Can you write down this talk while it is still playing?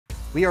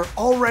We are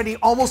already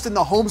almost in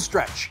the home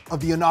stretch of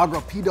the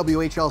inaugural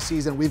PWHL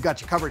season. We've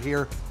got you covered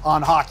here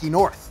on Hockey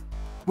North.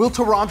 Will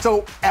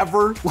Toronto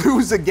ever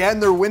lose again?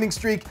 Their winning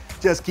streak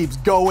just keeps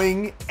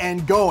going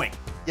and going.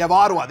 You have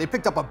Ottawa. They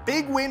picked up a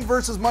big win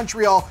versus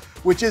Montreal,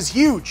 which is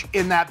huge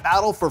in that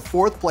battle for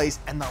fourth place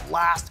and the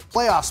last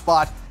playoff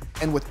spot.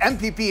 And with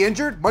MPP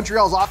injured,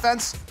 Montreal's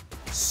offense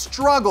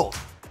struggled.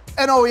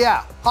 And oh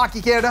yeah,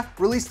 Hockey Canada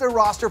released their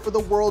roster for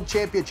the World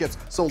Championships.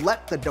 So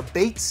let the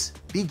debates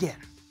begin.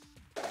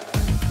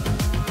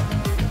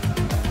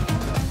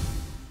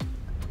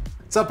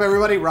 What's up,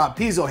 everybody? Rob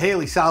Pizzo,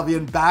 Hailey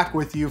Salvian, back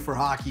with you for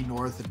Hockey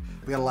North. And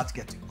we got a lot to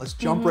get to. Let's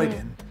jump right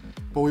in.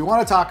 But we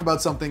want to talk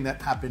about something that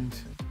happened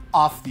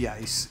off the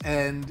ice.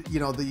 And,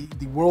 you know, the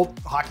World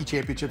Hockey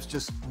Championships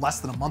just less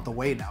than a month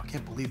away now. I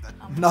can't believe that.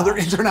 Another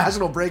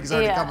international break is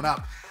already coming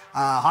up.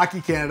 Hockey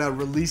Canada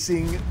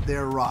releasing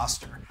their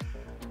roster.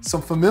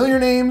 Some familiar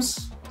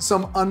names,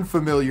 some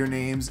unfamiliar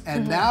names,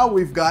 and now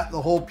we've got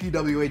the whole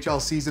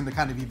PWHL season to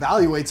kind of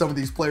evaluate some of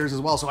these players as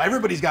well. So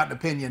everybody's got an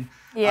opinion.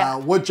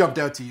 What jumped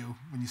out to you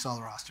when you saw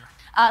the roster?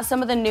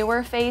 Some of the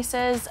newer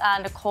faces,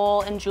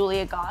 Nicole and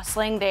Julia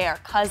Gosling, they are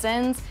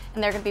cousins,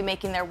 and they're going to be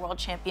making their World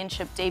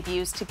Championship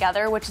debuts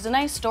together, which is a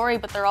nice story,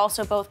 but they're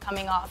also both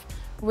coming off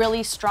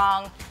really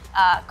strong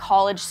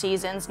college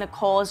seasons.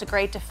 Nicole is a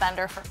great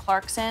defender for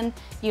Clarkson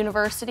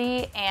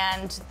University,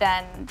 and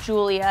then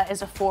Julia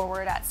is a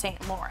forward at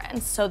St.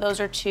 Lawrence. So those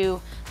are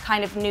two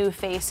kind of new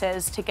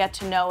faces to get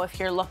to know if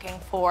you're looking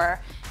for,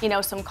 you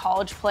know, some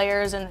college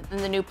players and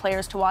the new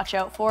players to watch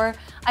out for.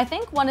 I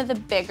think one of the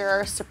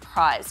bigger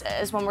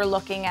surprises when we're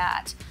looking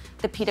at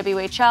the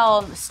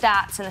PWHL, the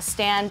stats and the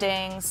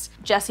standings,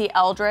 Jessie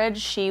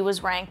Eldridge, she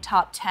was ranked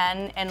top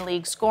 10 in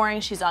league scoring.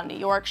 She's on New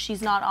York.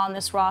 She's not on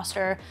this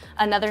roster.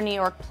 Another New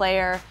York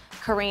player,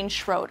 Corrine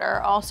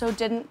Schroeder, also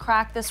didn't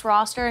crack this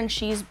roster, and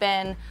she's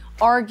been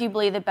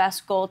arguably the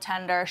best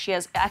goaltender. She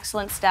has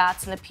excellent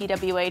stats in the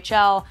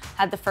PWHL,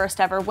 had the first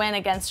ever win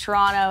against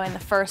Toronto in the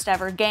first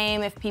ever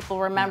game. If people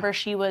remember,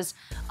 she was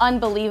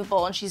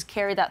unbelievable, and she's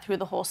carried that through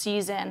the whole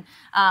season.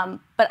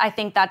 But I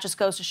think that just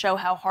goes to show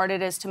how hard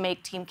it is to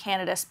make Team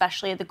Canada,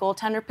 especially at the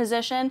goaltender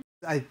position.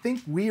 I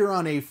think we are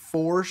on a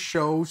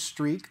 4-show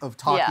streak of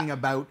talking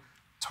about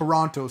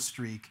Toronto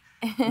streak,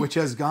 which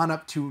has gone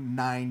up to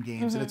 9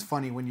 games. And it's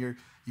funny when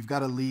you've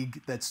got a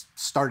league that's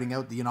starting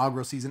out the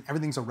inaugural season,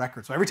 everything's a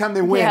record. So every time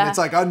they win, it's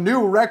like a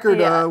new record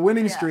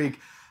winning streak.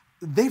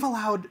 They've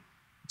allowed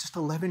just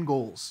 11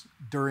 goals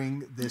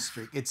during this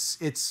streak.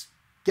 It's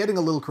getting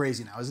a little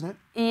crazy now, isn't it?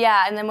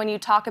 Yeah, and then when you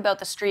talk about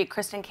the streak,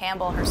 Kristen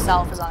Campbell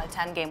herself is on a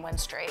 10-game win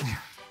streak.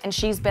 And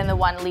she's been the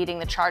one leading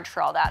the charge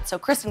for all that. So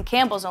Kristen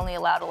Campbell's only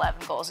allowed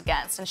 11 goals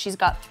against, and she's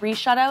got 3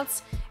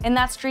 shutouts in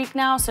that streak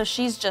now. So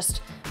she's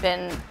just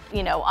been,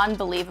 you know,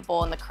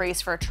 unbelievable in the crease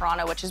for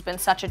Toronto, which has been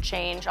such a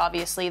change.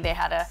 Obviously, they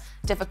had a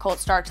difficult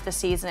start to the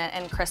season,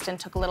 and Kristen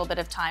took a little bit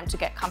of time to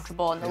get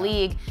comfortable in the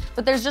league.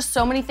 But there's just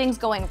so many things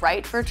going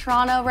right for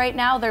Toronto right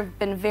now. They've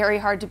been very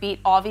hard to beat,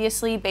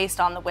 obviously,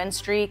 based on the win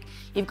streak.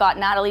 You've got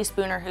Natalie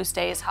Spooner, who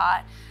stays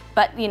hot.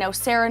 But, you know,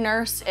 Sarah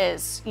Nurse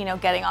is, you know,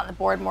 getting on the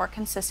board more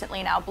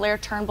consistently now. Blair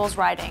Turnbull's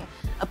riding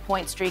a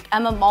point streak.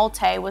 Emma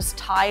Malte was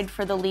tied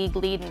for the league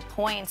lead in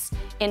points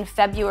in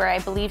February. I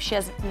believe she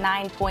has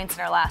 9 points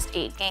in her last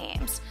 8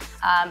 games.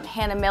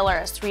 Hannah Miller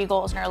has 3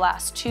 goals in her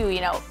last 2.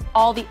 You know,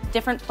 all the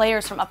different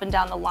players from up and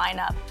down the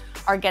lineup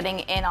are getting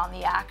in on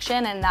the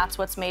action, and that's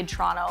what's made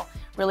Toronto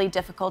really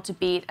difficult to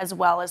beat, as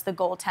well as the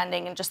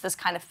goaltending and just this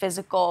kind of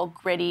physical,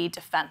 gritty,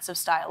 defensive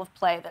style of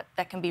play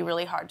that can be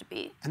really hard to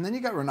beat. And then you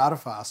got Renata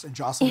Fass and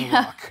Jocelyn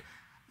Rock.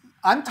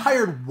 I'm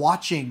tired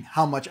watching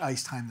how much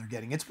ice time they're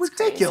getting. It's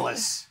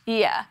ridiculous.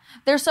 Yeah,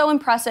 they're so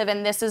impressive,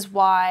 and this is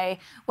why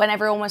when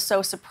everyone was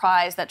so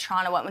surprised that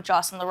Toronto went with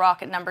Jocelyn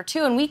Larocque at number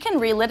 2, and we can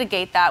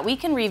relitigate that, we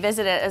can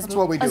revisit it as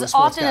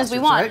often as we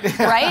want,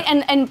 right?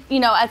 And you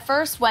know, at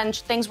first when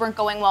things weren't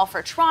going well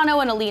for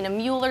Toronto and Alina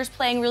Mueller's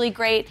playing really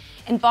great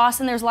in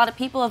Boston, there's a lot of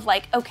people of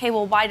like, okay,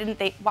 well,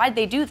 why'd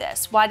they do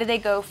this? Why did they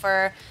go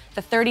for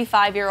the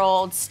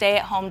 35-year-old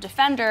stay-at-home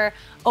defender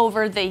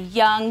over the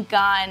young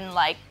gun,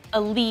 like,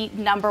 elite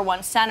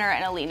 #1 center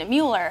in Alina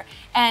Mueller?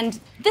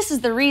 And this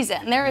is the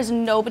reason. There is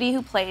nobody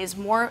who plays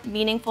more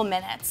meaningful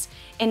minutes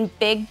in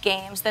big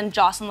games than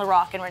Jocelyn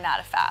Larocque and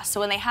Renata Fass. So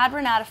when they had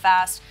Renata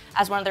Fass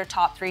as one of their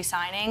top 3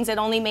 signings, it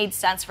only made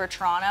sense for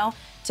Toronto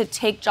to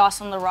take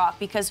Jocelyn Larocque,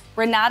 because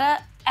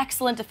Renata,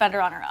 excellent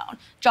defender on her own.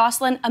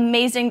 Jocelyn,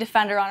 amazing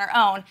defender on her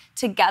own.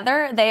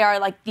 Together, they are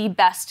like the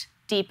best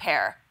D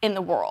pair in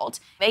the world.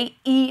 They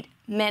eat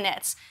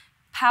minutes.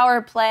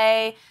 Power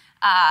play,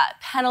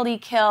 penalty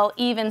kill,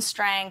 even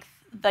strength,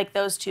 like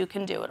those two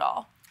can do it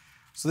all.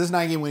 So this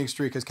 9-game winning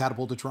streak has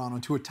catapulted Toronto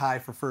into a tie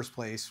for first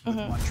place with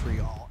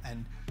Montreal.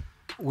 And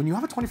when you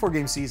have a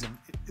 24-game season,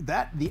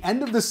 the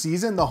end of the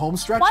season, the home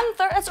stretch, 1/3,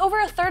 that's over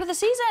a third of the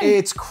season.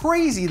 It's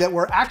crazy that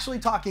we're actually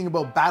talking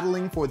about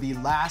battling for the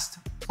last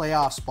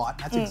playoff spot.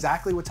 And that's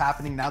exactly what's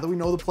happening now that we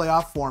know the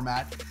playoff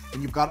format.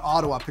 And you've got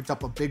Ottawa picked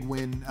up a big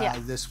win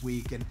this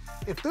week. And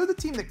if they're the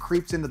team that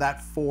creeps into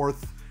that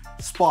 4th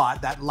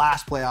spot, that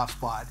last playoff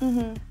spot,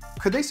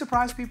 Could they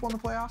surprise people in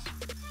the playoffs?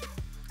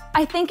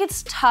 I think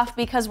it's tough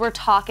because we're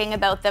talking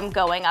about them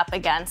going up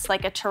against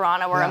like a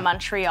Toronto or a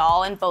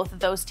Montreal, and both of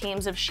those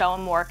teams have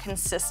shown more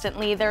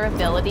consistently their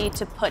ability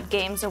to put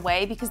games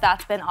away, because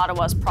that's been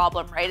Ottawa's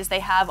problem, right? Is they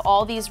have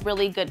all these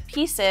really good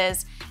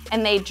pieces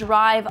and they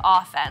drive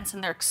offense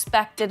and their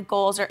expected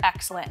goals are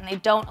excellent and they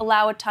don't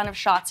allow a ton of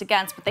shots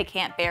against, but they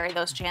can't bury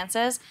those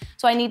chances.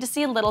 So I need to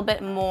see a little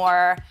bit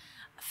more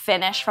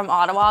finish from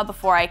Ottawa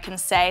before I can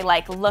say,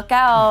 like, look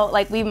out,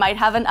 like we might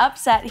have an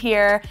upset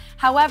here.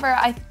 However,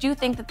 I do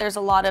think that there's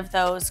a lot of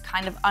those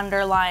kind of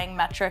underlying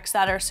metrics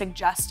that are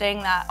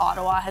suggesting that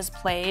Ottawa has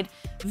played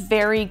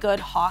very good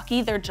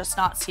hockey. They're just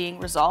not seeing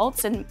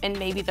results, and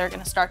maybe they're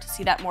going to start to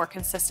see that more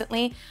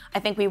consistently. I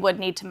think we would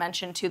need to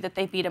mention too that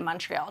they beat a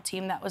Montreal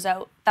team that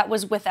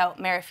was without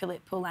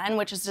Marie-Philippe Poulin,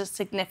 which is a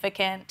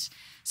significant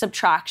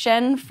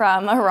subtraction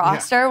from a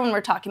roster when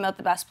we're talking about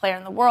the best player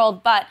in the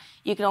world, but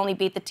you can only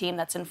beat the team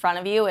that's in front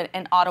of you,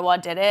 and Ottawa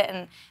did it,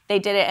 and they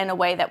did it in a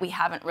way that we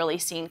haven't really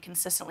seen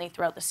consistently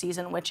throughout the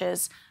season, which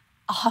is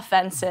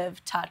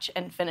offensive touch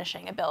and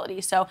finishing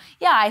ability. So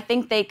yeah, I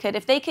think they could,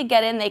 if they could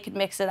get in, they could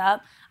mix it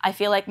up. I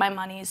feel like my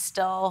money is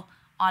still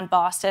on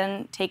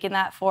Boston taking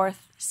that 4th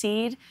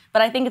seed,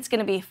 but I think it's going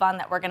to be fun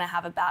that we're going to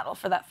have a battle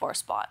for that 4th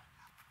spot.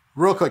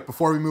 Real quick,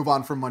 before we move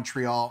on from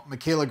Montreal,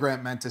 Michaela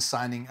Grant-Mentis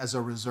signing as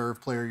a reserve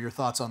player. Your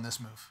thoughts on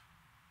this move?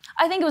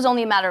 I think it was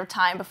only a matter of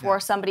time before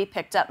somebody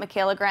picked up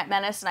Michaela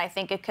Grant-Mentis, and I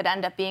think it could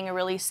end up being a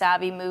really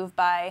savvy move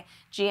by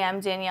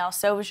GM Danielle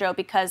Sauvageau,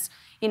 because,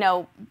 you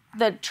know,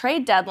 the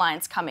trade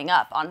deadline's coming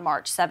up on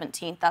March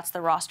 17th. That's the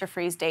roster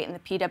freeze date in the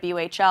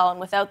PWHL, and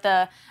without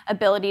the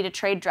ability to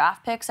trade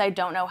draft picks, I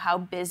don't know how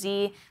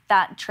busy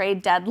that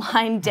trade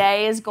deadline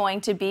day is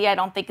going to be. I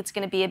don't think it's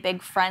going to be a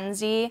big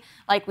frenzy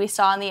like we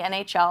saw in the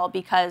NHL,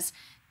 because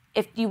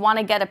if you want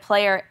to get a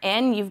player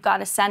in, you've got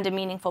to send a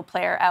meaningful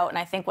player out. And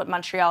I think what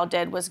Montreal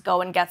did was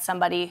go and get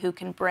somebody who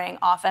can bring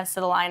offense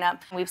to the lineup.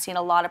 We've seen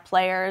a lot of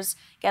players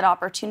get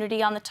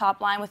opportunity on the top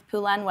line with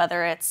Poulin,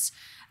 whether it's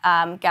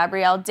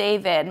Gabrielle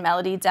David,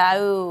 Melody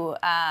Daou,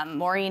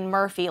 Maureen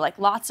Murphy, like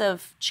lots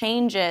of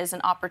changes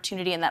and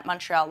opportunity in that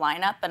Montreal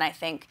lineup. And I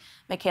think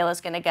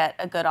Michaela's going to get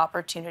a good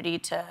opportunity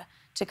to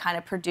kind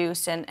of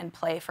produce and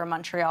play for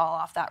Montreal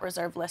off that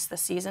reserve list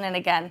this season. And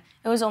again,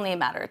 it was only a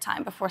matter of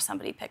time before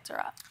somebody picked her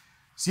up.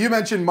 So you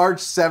mentioned March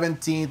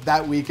 17th,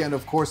 that weekend,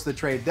 of course, the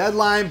trade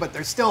deadline, but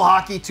there's still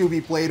hockey to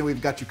be played, and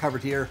we've got you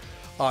covered here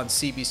on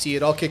CBC.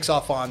 It all kicks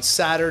off on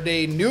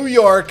Saturday, New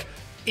York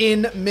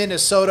in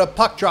Minnesota.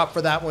 Puck drop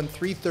for that one,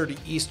 3:30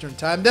 Eastern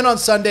time. Then on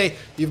Sunday,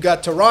 you've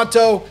got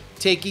Toronto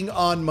taking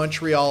on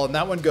Montreal, and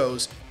that one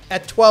goes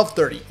at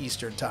 12:30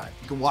 Eastern time.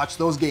 You can watch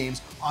those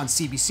games on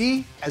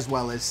CBC as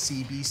well as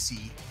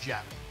CBC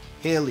Gem.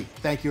 Hailey,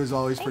 thank you as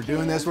always for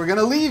doing this. We're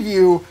gonna leave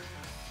you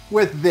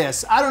with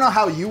this. I don't know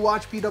how you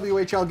watch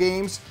PWHL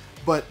games,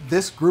 but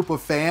this group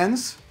of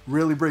fans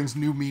really brings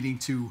new meaning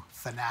to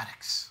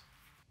fanatics.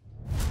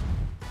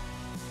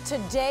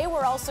 Today,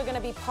 we're also going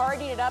to be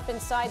partying it up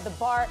inside the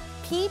bar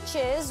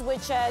Peaches,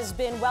 which has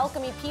been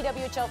welcoming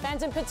PWHL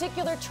fans, in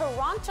particular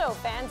Toronto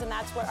fans, and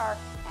that's where our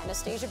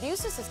Anastasia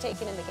Busis has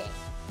taken in the game.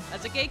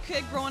 As a gay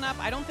kid growing up,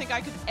 I don't think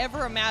I could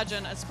ever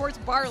imagine a sports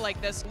bar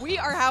like this. We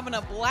are having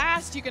a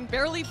blast. You can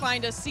barely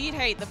find a seat.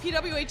 Hey, the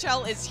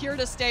PWHL is here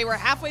to stay. We're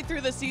halfway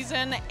through the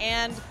season,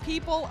 and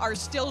people are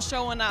still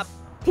showing up.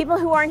 People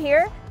who aren't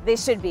here, they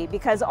should be,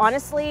 because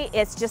honestly,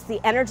 it's just the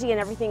energy and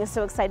everything is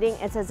so exciting.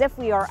 It's as if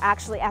we are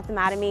actually at the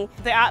Mattamy.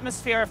 The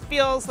atmosphere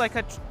feels like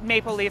a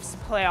Maple Leafs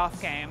playoff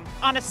game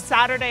on a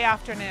Saturday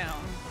afternoon.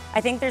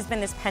 I think there's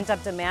been this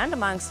pent-up demand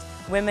amongst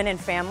women and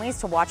families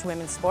to watch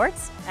women's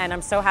sports, and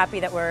I'm so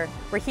happy that we're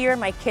here.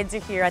 My kids are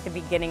here at the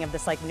beginning of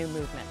this like new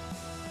movement.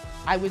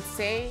 I would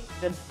say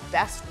the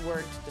best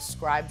word to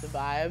describe the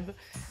vibe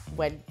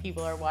when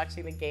people are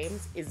watching the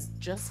games is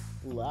just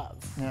love.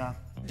 Yeah.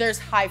 There's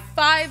high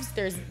fives,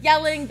 there's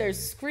yelling, there's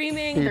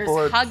screaming,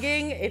 there's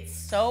hugging. It's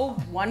so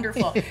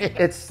wonderful.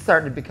 It's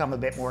starting to become a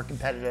bit more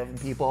competitive, and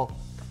people,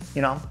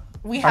 you know,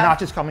 are not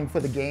just coming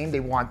for the game, they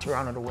want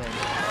Toronto to win.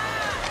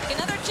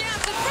 Another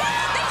chance in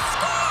front, they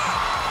score!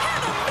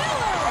 Hannah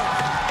Miller!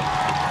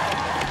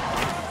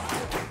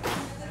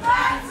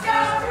 Let's go,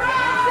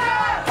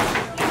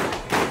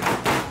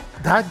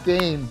 That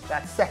game,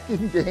 that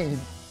second game,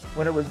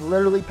 when it was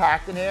literally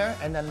packed in here,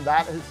 and then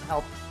that has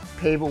helped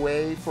pave a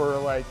way for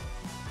like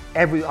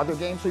every other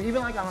game. So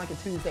even like on like a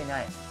Tuesday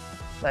night,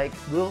 like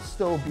we'll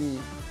still be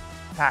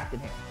packed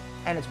in here,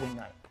 and it's wing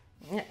night.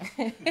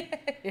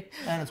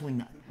 And it's wing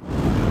night.